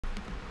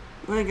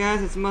Hi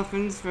guys, it's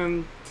Muffins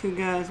from Two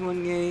Guys,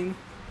 One Game,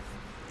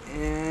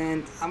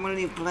 and I'm gonna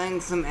be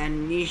playing some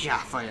Amnesia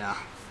for ya.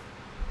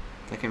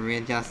 If I can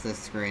readjust this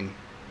screen.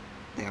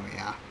 There we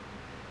are.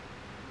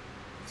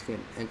 It's good.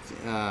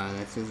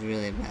 This is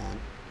really bad.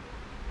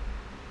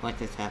 What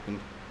just happened?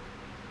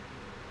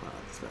 Well,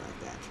 let's go like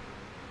that.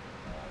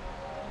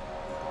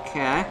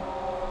 Okay.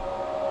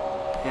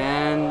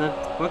 And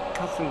what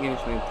custom game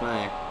should we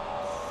play?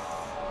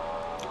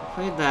 We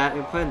played that,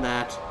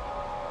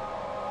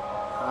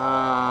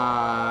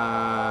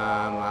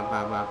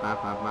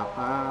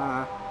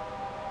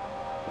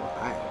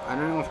 I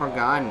don't know what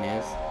Forgotten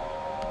is.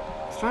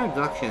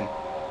 Story-Abduction.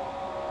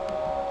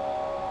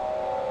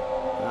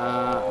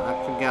 I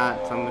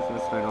forgot, so I'm just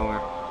gonna start over.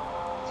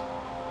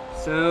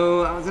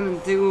 So, I was gonna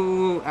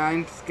do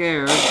I'm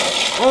Scared.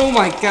 Oh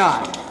my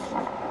god!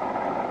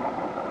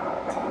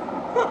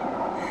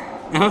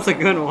 That was a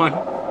good one.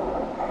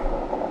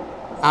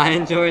 I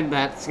enjoyed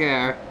that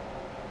scare.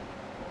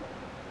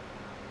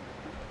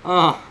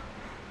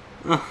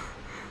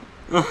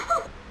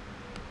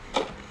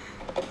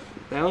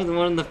 That was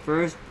one of the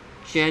first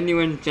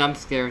genuine jump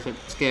scares that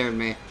scared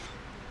me.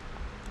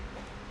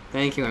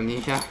 Thank you,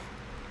 Amnesia.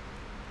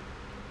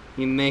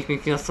 You make me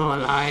feel so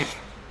alive.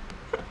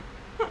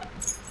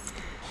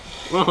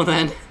 Well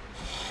then,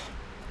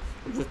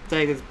 let's just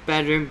take this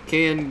bedroom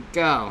key and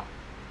go.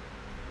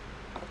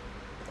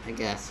 I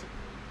guess.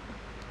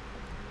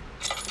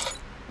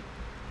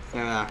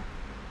 So,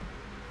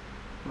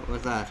 what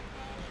was that?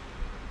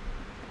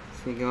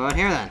 Let's we go out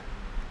here then.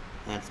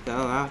 Let's go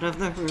out of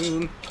the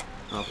room.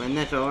 Open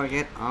the door,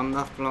 get on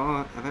the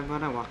floor.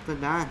 Everybody walk the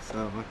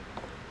dinosaur.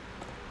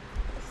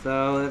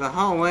 So there's a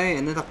hallway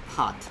and there's a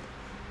pot.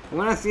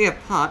 When I see a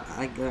pot,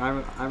 I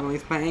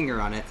release my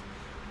anger on it.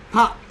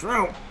 Pot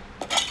through!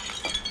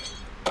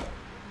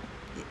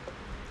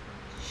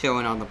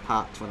 Showing all the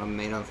pots what I'm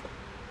made of.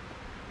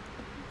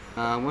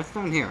 What's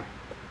down here?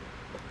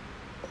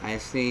 I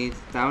see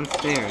it's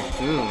downstairs.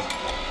 Ooh.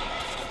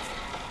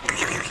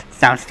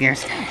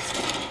 Downstairs, guys.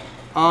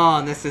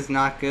 Oh, this is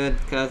not good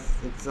because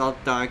it's all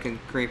dark and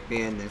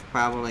creepy and there's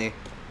probably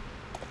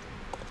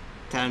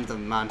tons of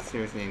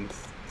monsters named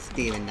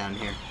Steven down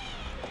here.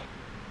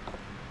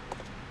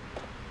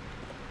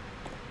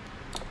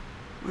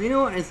 Well, you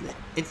know what?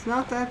 It's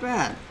not that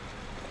bad.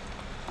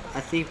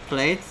 I see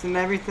plates and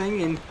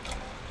everything and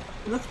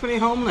it looks pretty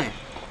homely.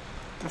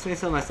 I say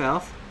so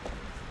myself.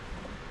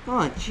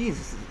 Oh,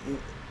 Jesus.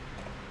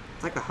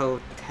 It's like a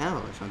hotel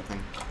or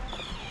something.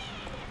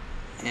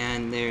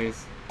 And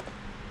there's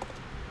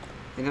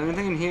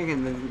anything in here?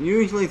 There's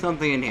usually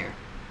something in here.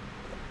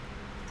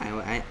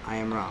 I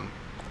am wrong.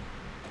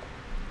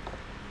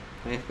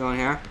 Let's go in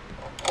here.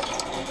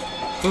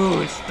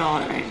 Food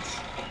storage.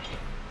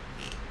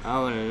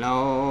 Oh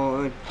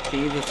Lord,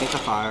 Jesus, it's a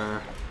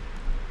fire.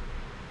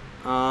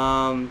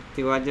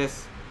 Do I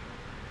just?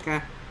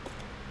 Okay.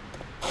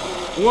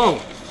 Whoa!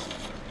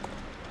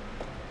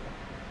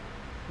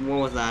 What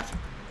was that?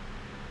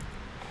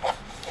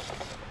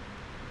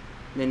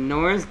 The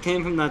noise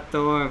came from that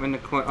door in the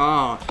corner.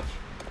 Oh,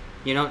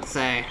 you don't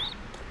say.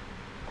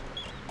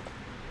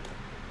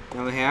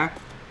 Over here,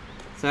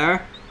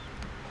 sir.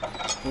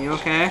 Are you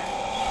okay?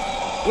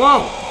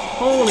 Whoa!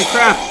 Holy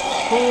crap!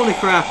 Holy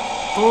crap!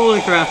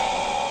 Holy crap!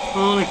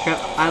 Holy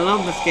crap! I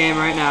love this game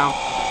right now.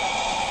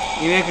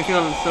 You make me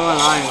feel so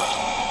alive.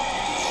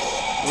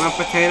 You want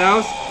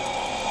potatoes?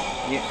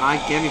 Yeah, I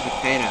give you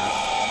potatoes.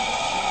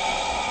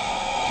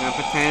 You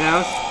want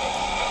potatoes?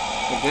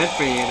 They're good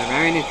for you. They're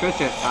very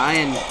nutritious.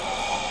 High in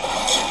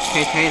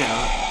potato.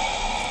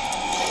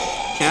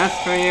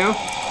 Chest for you.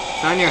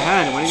 It's on your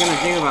head. What are you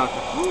gonna do about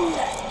it?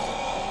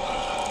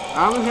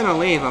 I'm just gonna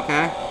leave,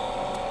 okay?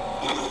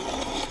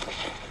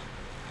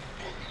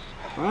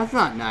 Well, that's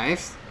not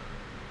nice.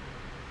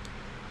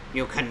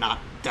 You cannot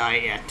die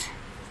yet.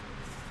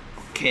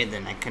 Okay,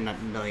 then I cannot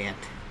die yet.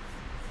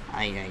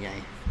 Ay, ay,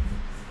 ay.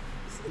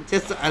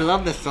 Just, I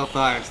love this so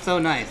far. It's so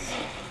nice.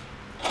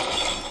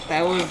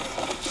 That was...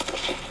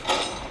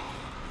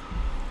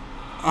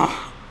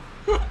 Oh.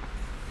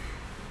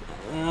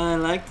 I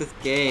like this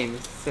game.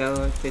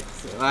 So,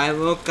 I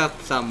woke up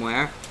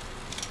somewhere.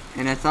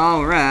 And it's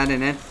all red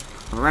and it's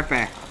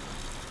creepy.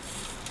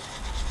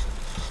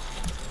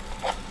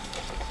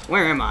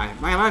 Where am I?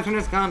 My lantern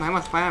is gone. I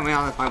must find my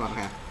other find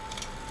okay.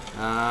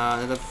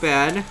 There's a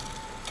bed.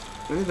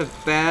 There's a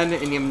bed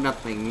and you have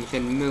nothing. You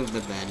should move the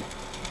bed.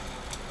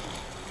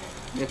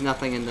 There's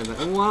nothing in the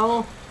bed.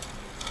 Well,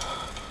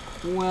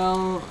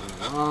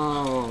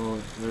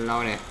 oh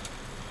lordy.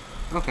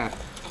 Okay.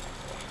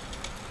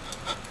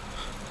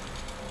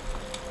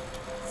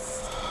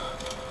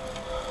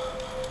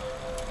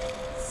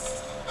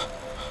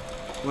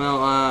 Well,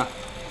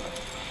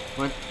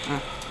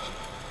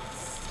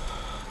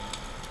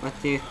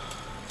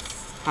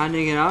 how do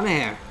you get out of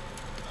here?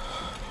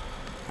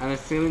 I'm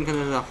assuming because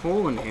there's a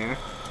hole in here.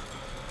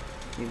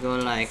 You go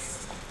like,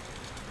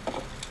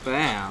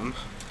 bam.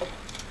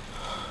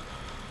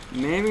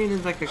 Maybe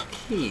there's like a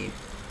key.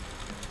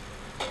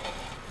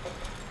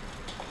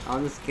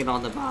 I'll just get all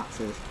the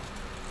boxes.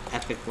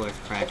 epic voice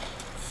crack.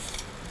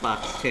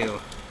 Box 2.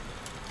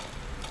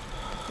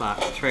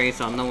 Box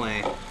trace on the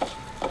way.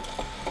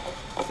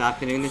 Stop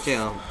getting the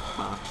jail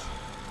box.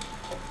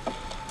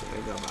 There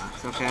we go,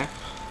 box. Okay.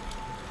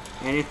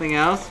 Anything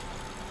else?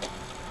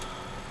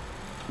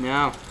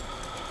 No.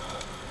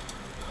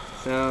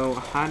 So,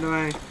 how do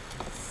I...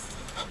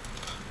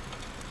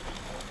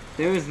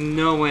 There is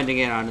no way to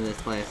get out of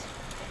this place.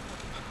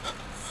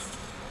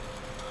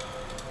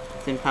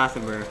 It's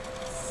impossible.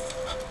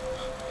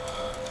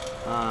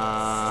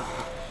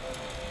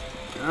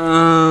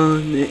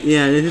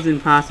 Yeah, this is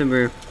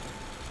impossible.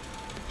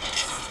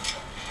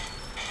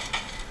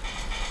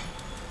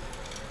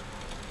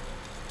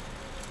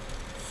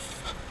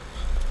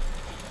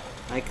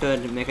 I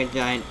could make a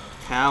giant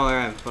tower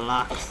of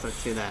blocks.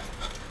 Let's do that.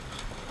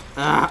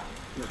 Ah!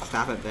 Let's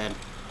stop it, Ben.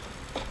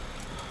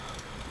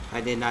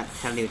 I did not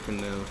tell you to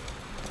move.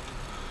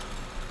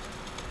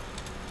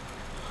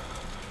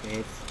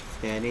 Okay,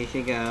 steady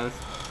she goes.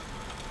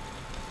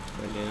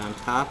 Put it on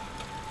top.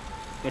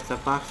 It's a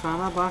box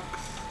on a box.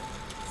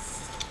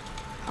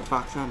 A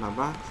box on a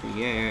box,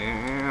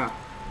 yeah.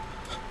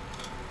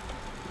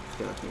 Let's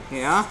go through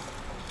here.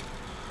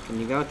 Can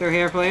you go through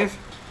here, please?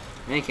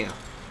 Thank you.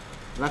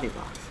 Love you,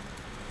 box.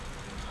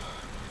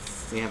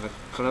 We have a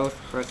close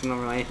personal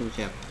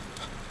relationship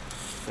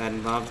that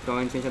involves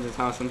going to each other's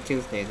house on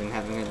Tuesdays and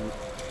having a...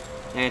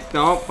 There's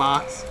no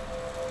box.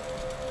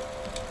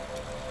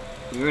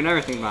 You ruined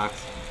everything,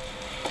 box.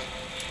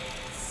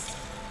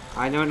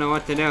 I don't know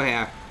what to do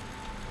here.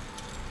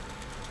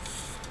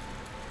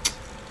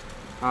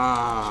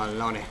 Oh,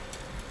 lordy.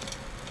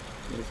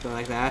 Just go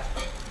like that.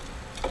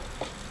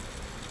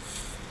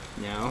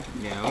 No,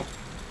 no.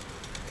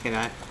 Okay,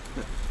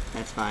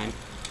 that's fine.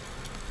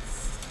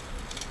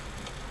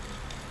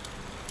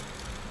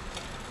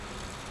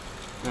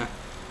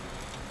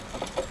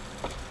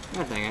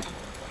 Oh, dang it.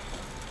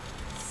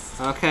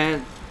 Okay,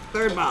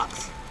 third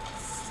box.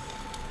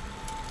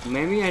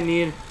 Maybe I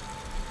need...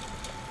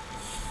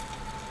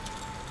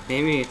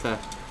 Maybe it's a...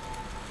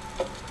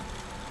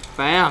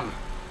 Bam!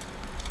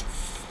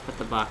 Put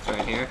the box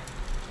right here.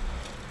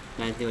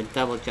 And I do a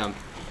double jump.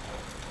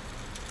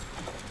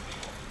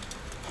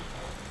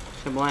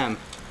 Shablam.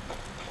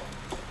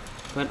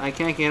 But I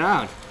can't get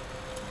out.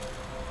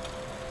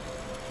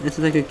 This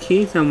is like a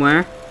key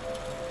somewhere.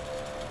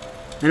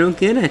 I don't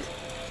get it.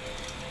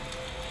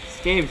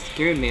 This game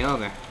screwed me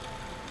over.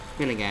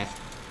 Really, guys.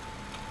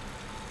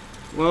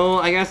 Well,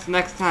 I guess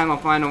next time I'll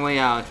find a way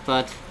out,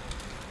 but...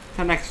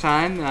 Till next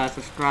time,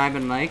 subscribe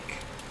and like.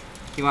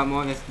 If you want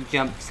more of this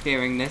jump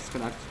scaring this,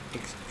 because that's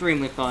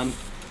extremely fun.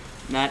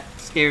 And that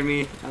scared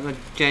me. That was a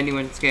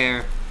genuine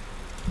scare.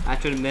 I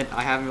have to admit,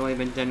 I haven't really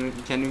been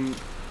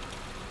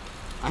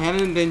I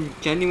haven't been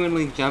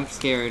genuinely jump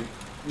scared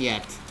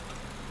yet.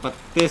 But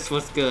this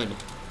was good.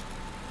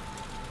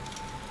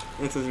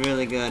 This was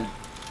really good.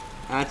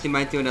 I actually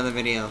might do another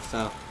video,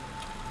 so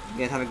you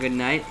guys have a good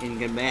night and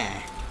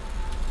goodbye.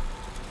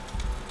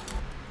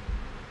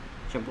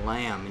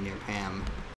 Shablam in your Pam.